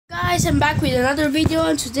Guys, I'm back with another video,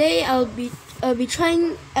 and today I'll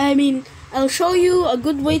show you a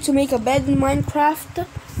good way to make a bed in Minecraft.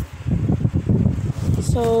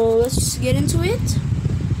 So let's just get into it.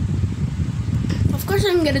 Of course,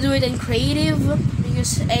 I'm gonna do it in creative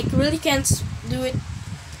because I really can't do it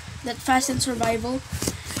that fast in survival.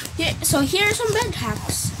 So here are some bed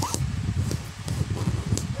hacks.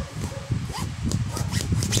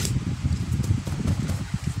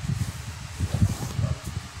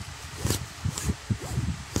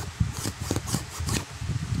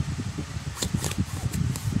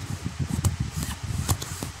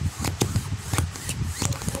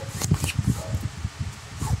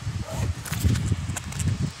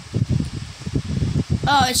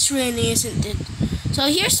 Oh, it's raining, isn't it? So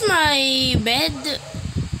here's my bed.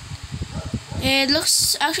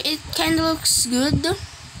 It kind of looks good.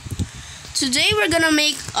 Today we're gonna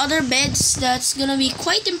make other beds that's gonna be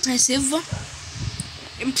quite impressive.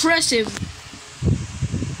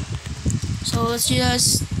 So let's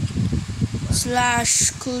just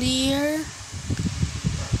 /clear.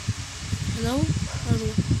 Hello?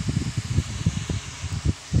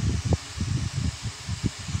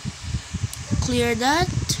 Clear that.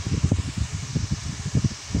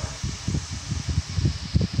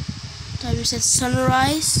 Time is at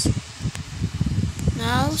sunrise.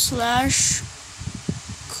 Now /clear.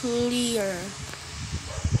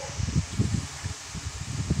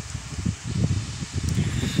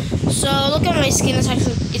 So look at my skin.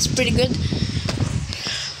 It's pretty good.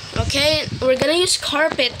 Okay, we're gonna use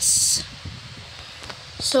carpets.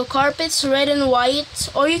 So carpets, red and white,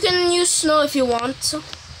 or you can use snow if you want.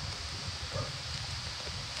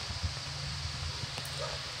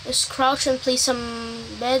 Just crouch and place some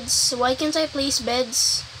beds. Why can't I place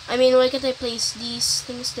beds? Why can't I place these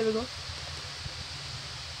things? There we go.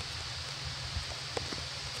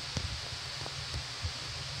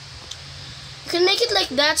 You can make it like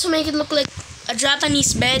that to make it look like a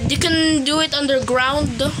Japanese bed. You can do it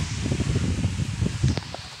underground.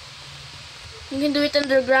 You can do it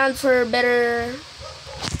underground for better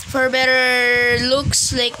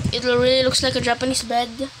looks. Like it really looks like a Japanese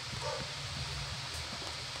bed.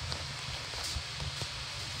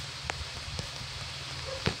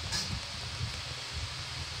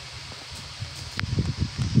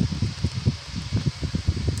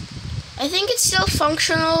 I think it's still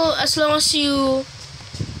functional as long as you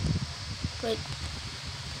wait.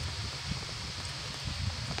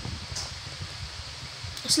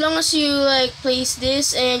 As long as you like place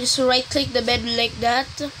this and just right click the bed like that.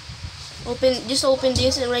 Open this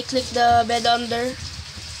and right click the bed under.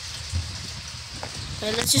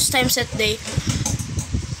 Okay, let's just time set day.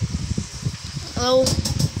 Hello.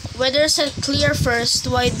 Weather set clear first.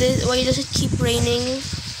 Why does it keep raining?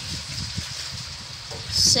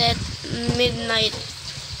 Set midnight.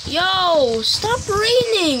 Yo, stop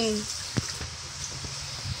raining.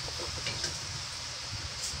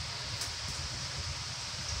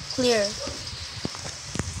 Clear.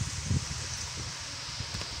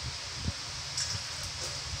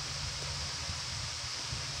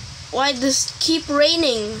 Why does it keep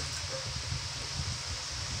raining?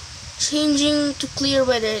 Changing to clear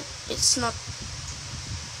weather. It's not.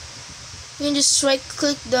 You can just right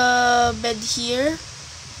click the bed here.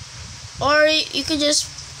 Or you could just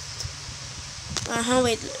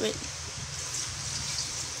wait.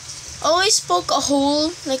 Always poke a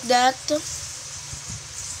hole like that so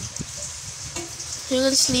you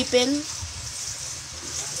can sleep in.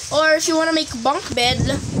 Or if you want to make bunk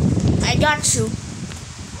bed, I got you.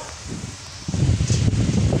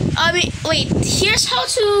 Wait, here's how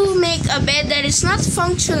to make a bed that is not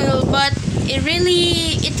functional, but it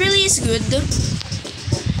really is good.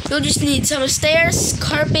 You'll just need some stairs,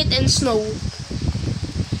 carpet, and snow.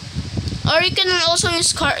 Or you can also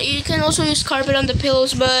use carpet on the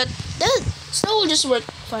pillows, but that snow will just work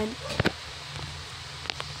fine.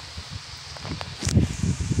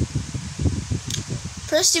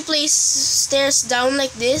 First, you place stairs down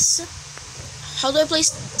like this. How do I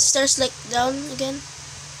place stairs like down again?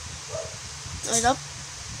 Wait, up.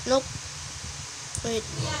 Nope. Wait,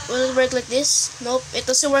 will it work like this? Nope, it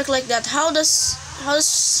doesn't work like that. How does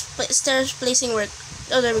stairs placing work?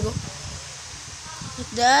 Oh, there we go.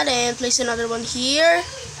 Like that, and place another one here.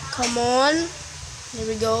 Come on. There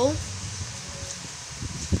we go.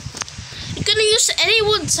 You can use any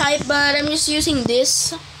wood type, but I'm just using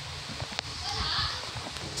this.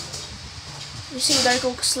 Using dark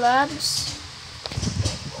oak slabs.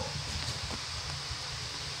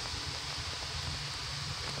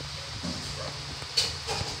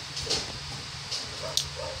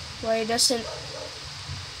 Why does it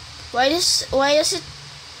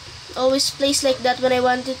always place like that when I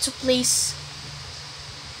wanted to place.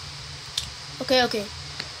 Okay.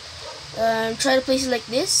 Try to place it like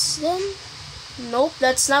this then. Nope,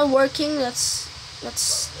 that's not working. That's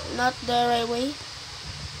not the right way.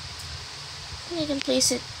 I can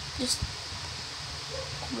place it just.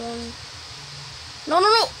 Come on. No.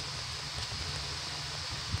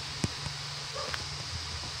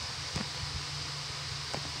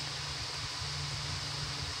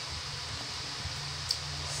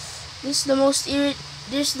 This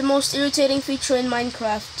is the most irritating feature in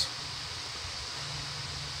Minecraft.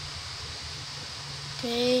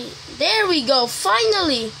 Okay, there we go.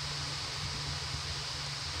 Finally.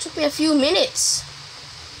 Took me a few minutes.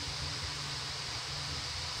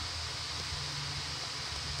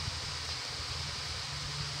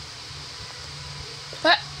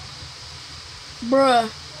 Bruh.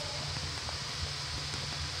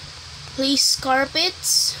 Please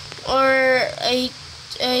carpets, or I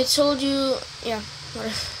told you, yeah,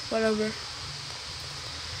 whatever.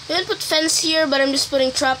 I didn't put fence here, but I'm just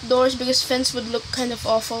putting trapdoors because fence would look kind of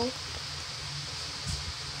awful.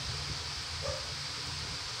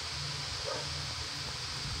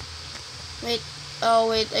 Wait, oh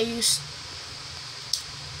wait, I used,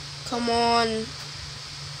 come on.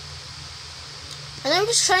 And I'm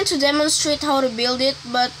just trying to demonstrate how to build it,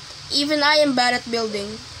 but even I am bad at building.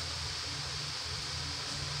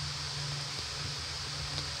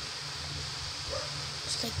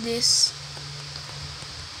 Just like this.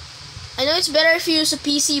 I know it's better if you use a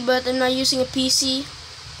PC, but I'm not using a PC.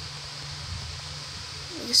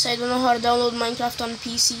 Because I don't know how to download Minecraft on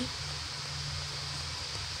PC.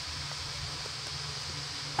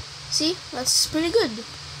 See? That's pretty good.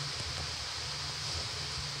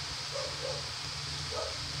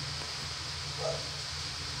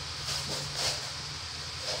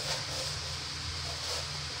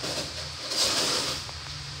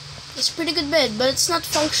 It's a pretty good bed, but it's not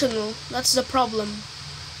functional. That's the problem.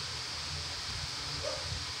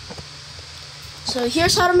 So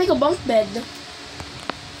here's how to make a bunk bed.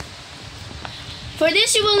 For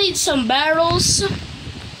this you will need some barrels.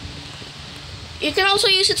 You can also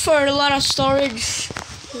use it for a lot of storage.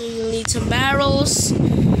 You'll need some barrels.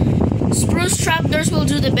 Spruce trapdoors will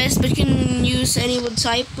do the best, but you can use any wood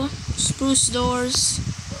type. Spruce doors.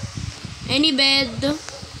 Any bed.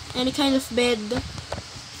 Any kind of bed.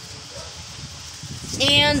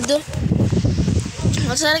 And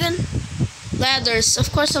what's that again? Ladders.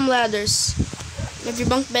 Of course, some ladders. Every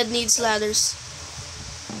bunk bed needs ladders.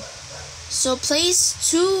 So place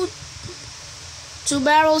two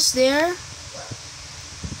barrels there.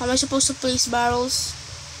 How am I supposed to place barrels?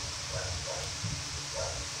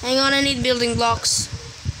 Hang on, I need building blocks.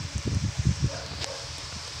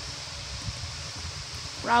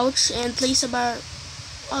 Crouch and place a barrel.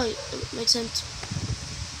 Oh, it makes sense.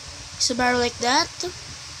 Place a barrel like that.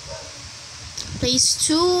 Place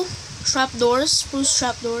two trapdoors, spruce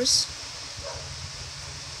trapdoors.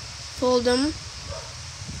 Fold them.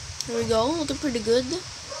 There we go, looking pretty good.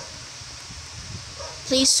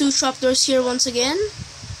 Place two trapdoors here once again.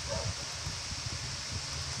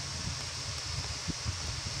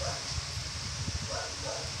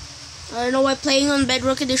 I don't know why playing on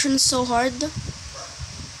Bedrock Edition is so hard.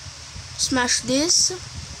 Smash this.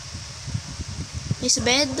 Place a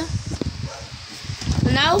bed.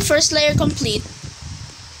 And now first layer complete.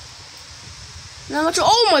 Now what?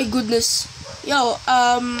 Oh my goodness! Yo,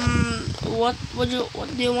 what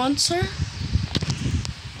do you want, sir?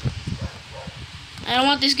 I don't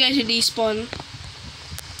want this guy to despawn.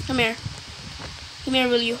 Come here. Come here,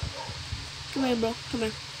 will you? Come here, bro. Come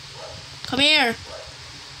here. Come here.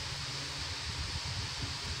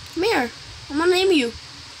 Come here. I'm gonna name you.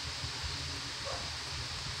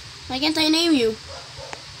 Why can't I name you?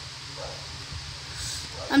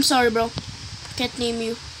 I'm sorry, bro. Can't name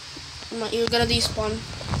you. You're gonna despawn.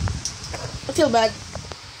 I feel bad.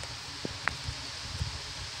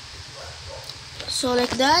 So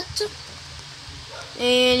like that.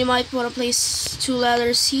 And you might want to place two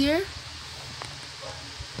ladders here.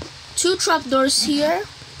 Two trapdoors here.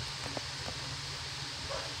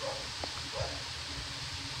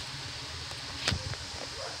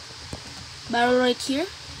 Barrel right here.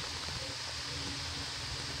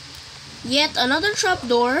 Yet another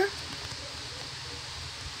trapdoor.